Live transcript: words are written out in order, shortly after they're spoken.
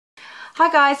Hi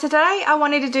guys, so today I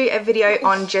wanted to do a video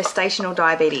on gestational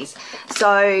diabetes.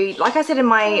 So like I said in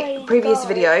my previous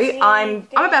video, I'm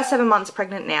about 7 months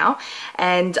pregnant now,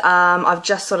 and I've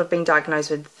just sort of been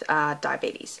diagnosed with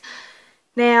diabetes.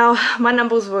 Now my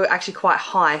numbers were actually quite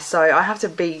high, so I have to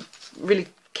be really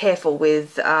careful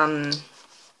with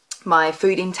my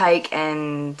food intake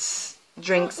and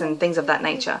drinks and things of that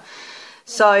nature.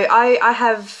 So I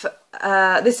have,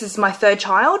 this is my third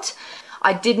child.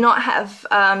 I did not have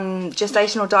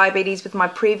gestational diabetes with my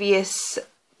previous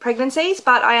pregnancies,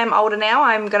 but I am older now.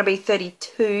 I'm going to be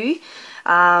 32.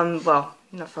 Well,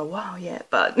 not for a while yet,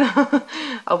 but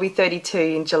I'll be 32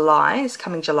 in July, it's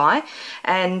coming July.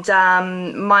 And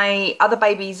my other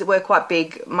babies were quite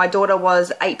big. My daughter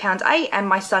was 8 pounds 8 and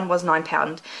my son was 9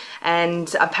 pounds.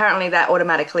 And apparently that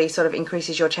automatically sort of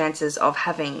increases your chances of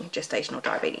having gestational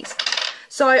diabetes.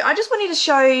 So I just wanted to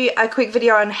show you a quick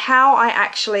video on how I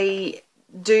actually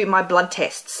do my blood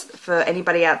tests for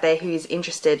anybody out there who is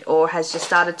interested or has just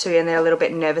started to and they're a little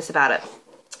bit nervous about it.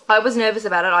 I was nervous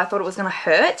about it. I thought it was going to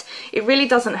hurt. It really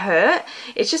doesn't hurt.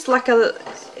 It's just like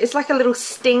it's like a little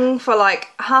sting for like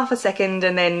half a second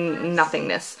and then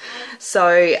nothingness.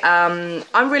 So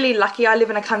I'm really lucky. I live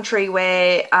in a country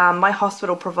where my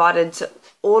hospital provided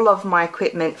all of my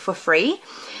equipment for free,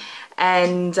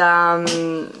 and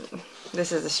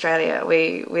this is Australia.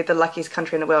 We're the luckiest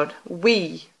country in the world.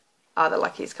 We are the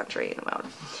luckiest country in the world.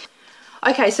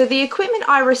 Okay, so the equipment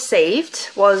I received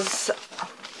was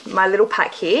my little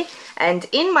pack here, and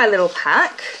in my little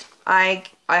pack I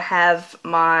have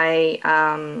my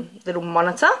little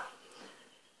monitor.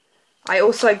 I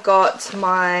also got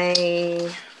my,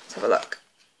 let's have a look,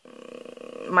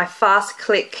 my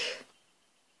FastClix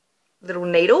little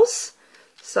needles.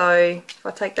 So if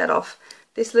I take that off,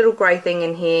 this little grey thing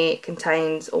in here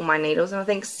contains all my needles, and I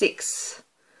think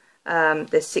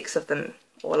there's 6 of them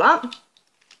all up.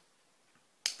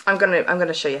 I'm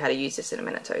gonna show you how to use this in a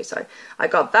minute too. So I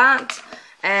got that,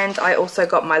 and I also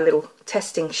got my little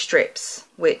testing strips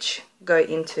which go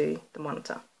into the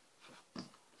monitor.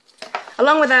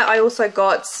 Along with that, I also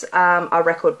got a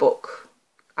record book.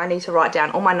 I need to write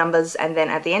down all my numbers, and then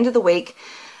at the end of the week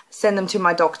send them to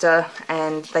my doctor,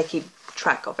 and they keep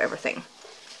track of everything.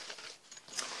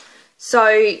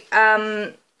 So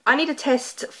I need to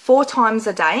test 4 times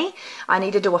a day. I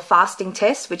need to do a fasting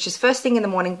test, which is first thing in the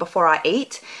morning before I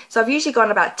eat. So I've usually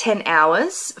gone about 10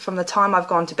 hours from the time I've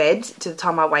gone to bed to the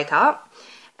time I wake up,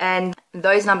 and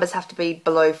those numbers have to be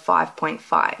below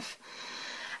 5.5.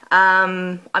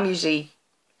 I'm usually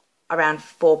around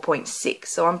 4.6,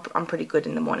 so I'm pretty good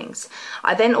in the mornings.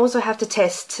 I then also have to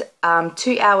test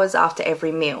 2 hours after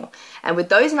every meal, and with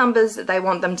those numbers they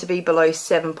want them to be below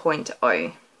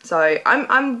 7.0. So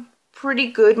I'm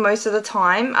pretty good most of the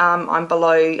time. I'm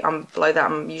below that.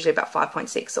 I'm usually about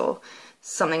 5.6 or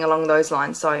something along those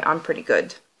lines, so I'm pretty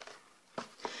good.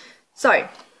 So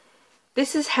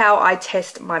this is how I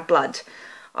test my blood.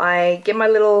 I get my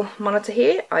little monitor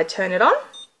here, I turn it on,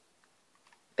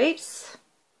 beeps.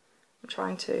 I'm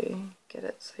trying to get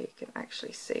it so you can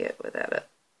actually see it without it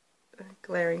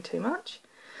glaring too much.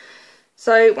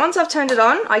 So once I've turned it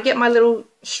on, I get my little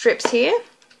strips here.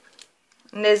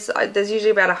 And there's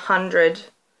usually about 100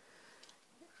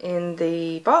 in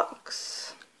the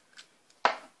box.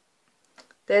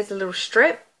 There's a little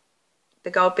strip. The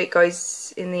gold bit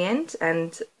goes in the end,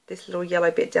 and this little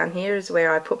yellow bit down here is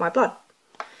where I put my blood.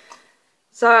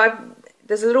 So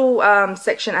there's a little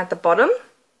section at the bottom.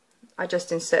 I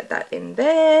just insert that in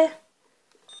there,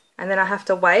 and then I have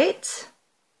to wait.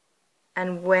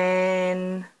 And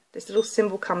when this little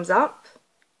symbol comes up,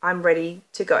 I'm ready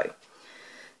to go.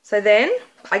 So then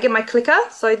I get my clicker.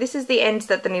 So this is the end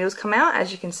that the needles come out,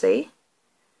 as you can see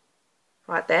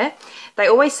right there. They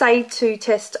always say to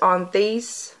test on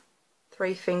these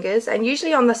 3 fingers and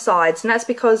usually on the sides, and that's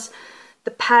because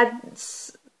the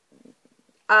pads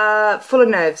are full of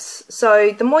nerves.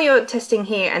 So the more you're testing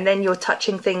here and then you're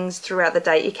touching things throughout the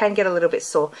day, it can get a little bit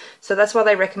sore. So that's why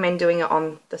they recommend doing it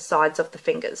on the sides of the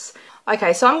fingers.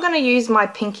 Okay, so I'm going to use my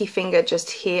pinky finger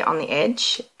just here on the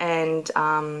edge and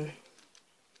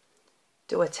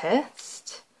do a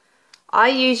test. I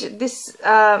use this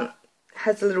has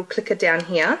a little clicker down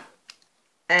here,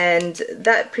 and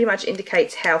that pretty much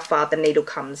indicates how far the needle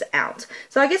comes out.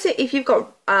 So I guess if you've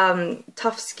got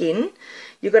tough skin,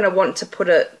 you're going to want to put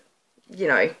it, you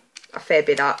know, a fair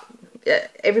bit up.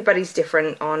 Everybody's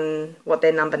different on what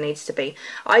their number needs to be.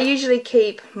 I usually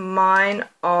keep mine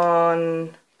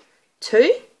on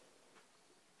 2.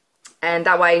 And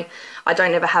that way I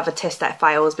don't ever have a test that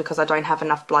fails because I don't have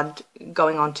enough blood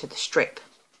going onto the strip.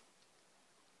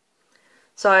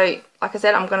 So like I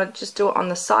said, I'm going to just do it on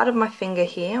the side of my finger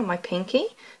here, on my pinky.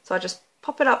 So I just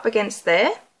pop it up against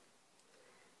there.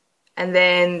 And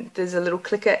then there's a little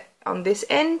clicker on this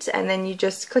end, and then you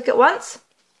just click it once.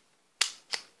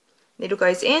 Needle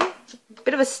goes in, a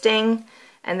bit of a sting,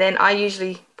 and then I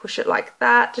usually push it like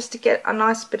that just to get a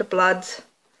nice bit of blood.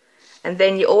 And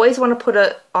then you always want to put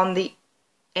it on the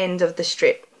end of the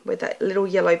strip where that little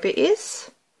yellow bit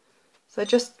is. So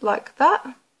just like that.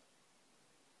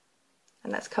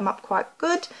 And that's come up quite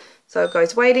good. So it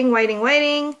goes waiting, waiting,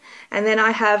 waiting, and then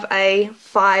I have a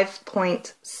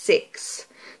 5.6.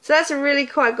 So that's really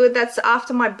quite good. That's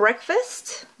after my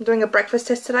breakfast. I'm doing a breakfast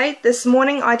test today. This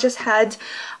morning I just had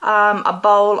a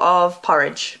bowl of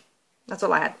porridge. That's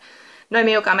all I had. No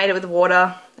milk. I made it with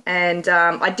water, and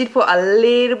I did put a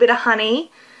little bit of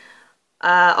honey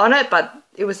on it, but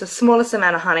it was the smallest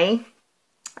amount of honey.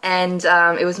 And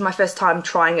it was my first time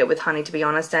trying it with honey, to be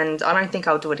honest, and I don't think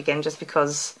I'll do it again just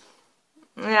because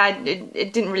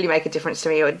it didn't really make a difference to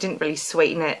me, or it didn't really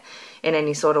sweeten it in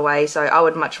any sort of way. So I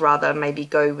would much rather maybe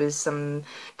go with some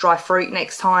dry fruit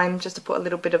next time, just to put a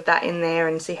little bit of that in there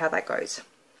and see how that goes.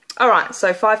 Alright,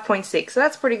 so 5.6, so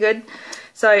that's pretty good.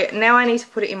 So now I need to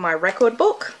put it in my record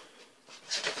book.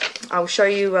 I'll show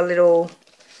you a little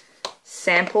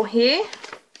sample here.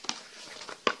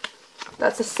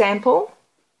 That's a sample.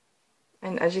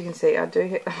 And as you can see, I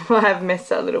have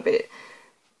messed up a little bit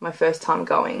my first time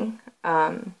going.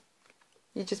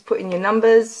 You just put in your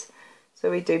numbers. So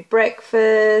we do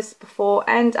breakfast, before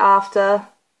and after.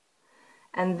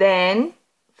 And then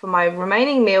for my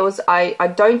remaining meals, I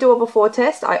don't do a before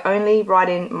test. I only write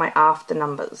in my after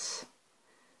numbers.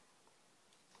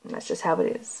 And that's just how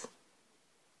it is.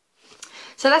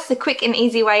 So that's the quick and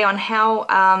easy way on how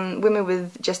women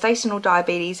with gestational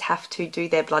diabetes have to do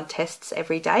their blood tests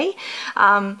every day.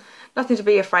 Nothing to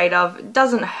be afraid of. It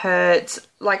doesn't hurt.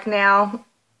 Like now,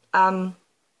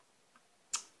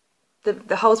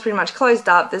 the hole's pretty much closed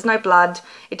up. There's no blood.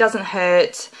 It doesn't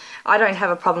hurt. I don't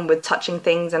have a problem with touching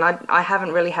things, and I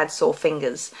haven't really had sore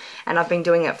fingers. And I've been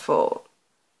doing it for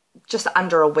just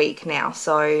under a week now.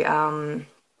 So,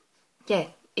 yeah,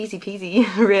 easy peasy,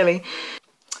 really.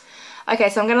 Okay,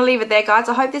 so I'm going to leave it there, guys.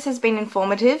 I hope this has been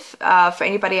informative for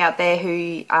anybody out there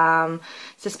who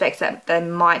suspects that they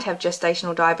might have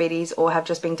gestational diabetes or have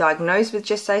just been diagnosed with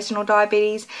gestational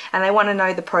diabetes, and they want to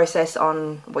know the process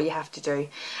on what you have to do.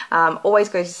 Always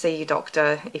go to see your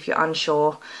doctor if you're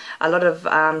unsure. A lot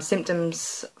of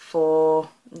symptoms for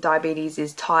diabetes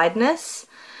is tiredness.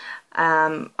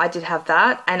 I did have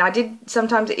that, and I did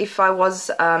sometimes, if I was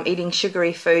eating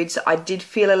sugary foods, I did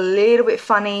feel a little bit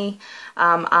funny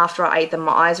after I ate them.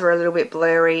 My eyes were a little bit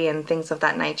blurry and things of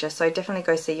that nature, so definitely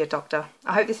go see your doctor.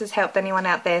 I hope this has helped anyone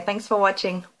out there. Thanks for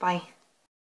watching. Bye.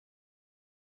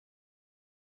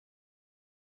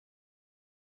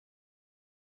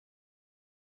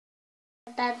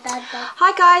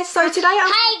 Hi guys, so today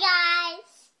I'm... Hi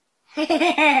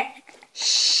guys!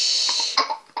 Shh.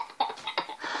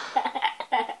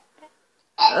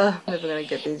 Never gonna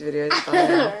get these videos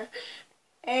done.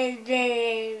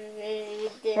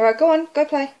 Alright, go on, go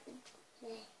play.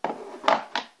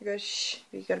 You go, shh,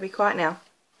 you gotta be quiet now.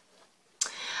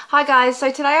 Hi guys,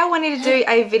 so today I wanted to do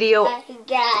a video.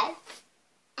 Jack,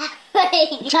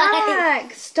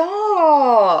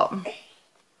 stop!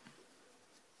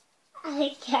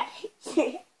 It's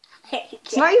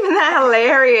not even that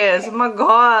hilarious. Oh my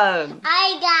god.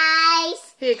 Hi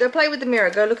guys. Here, go play with the mirror.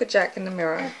 Go look at Jack in the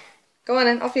mirror. Go on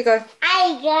then, off you go.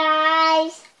 Hi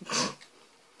guys.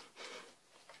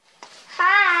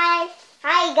 Hi.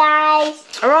 Hi guys.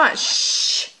 Alright,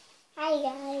 shh. Hi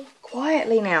guys.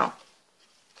 Quietly now.